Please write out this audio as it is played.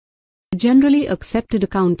Generally accepted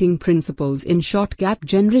accounting principles. In short, GAAP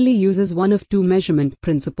generally uses one of two measurement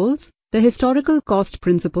principles, the historical cost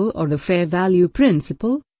principle or the fair value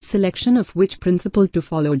principle. Selection of which principle to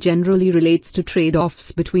follow generally relates to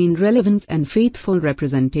trade-offs between relevance and faithful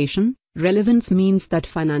representation. Relevance means that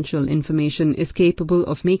financial information is capable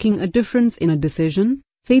of making a difference in a decision.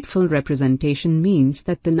 Faithful representation means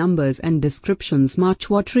that the numbers and descriptions match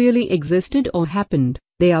what really existed or happened.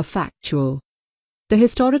 They are factual. The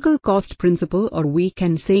historical cost principle, or we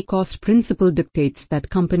can say cost principle, dictates that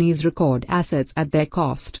companies record assets at their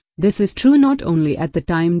cost. This is true not only at the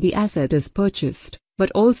time the asset is purchased, but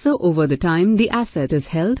also over the time the asset is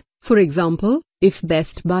held. For example, if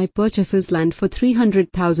Best Buy purchases land for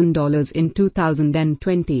 $300,000 in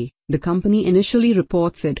 2020, the company initially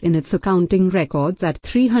reports it in its accounting records at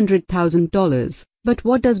 $300,000. But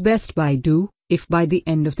what does Best Buy do? If by the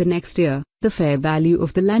end of the next year, the fair value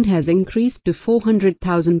of the land has increased to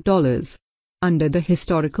 $400,000. Under the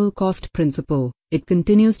historical cost principle, it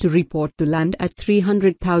continues to report the land at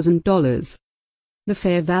 $300,000. The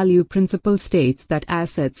fair value principle states that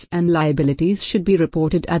assets and liabilities should be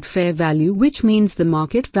reported at fair value, which means the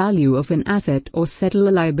market value of an asset or settle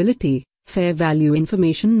a liability. Fair value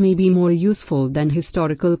information may be more useful than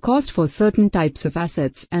historical cost for certain types of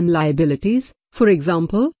assets and liabilities. For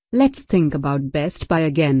example, let's think about Best Buy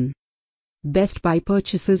again. Best Buy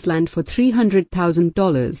purchases land for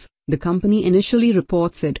 $300,000. The company initially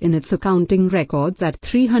reports it in its accounting records at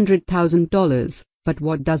 $300,000. But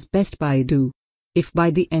what does Best Buy do? If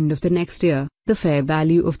by the end of the next year, the fair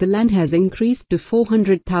value of the land has increased to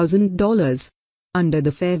 $400,000, under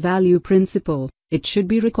the fair value principle, it should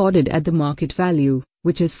be recorded at the market value,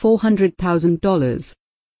 which is $400,000.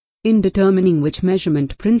 In determining which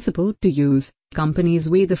measurement principle to use, companies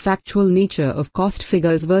weigh the factual nature of cost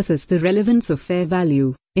figures versus the relevance of fair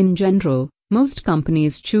value. In general, most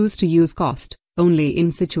companies choose to use cost only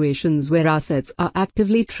in situations where assets are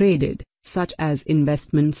actively traded, such as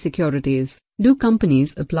investment securities. Do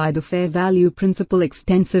companies apply the fair value principle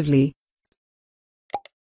extensively?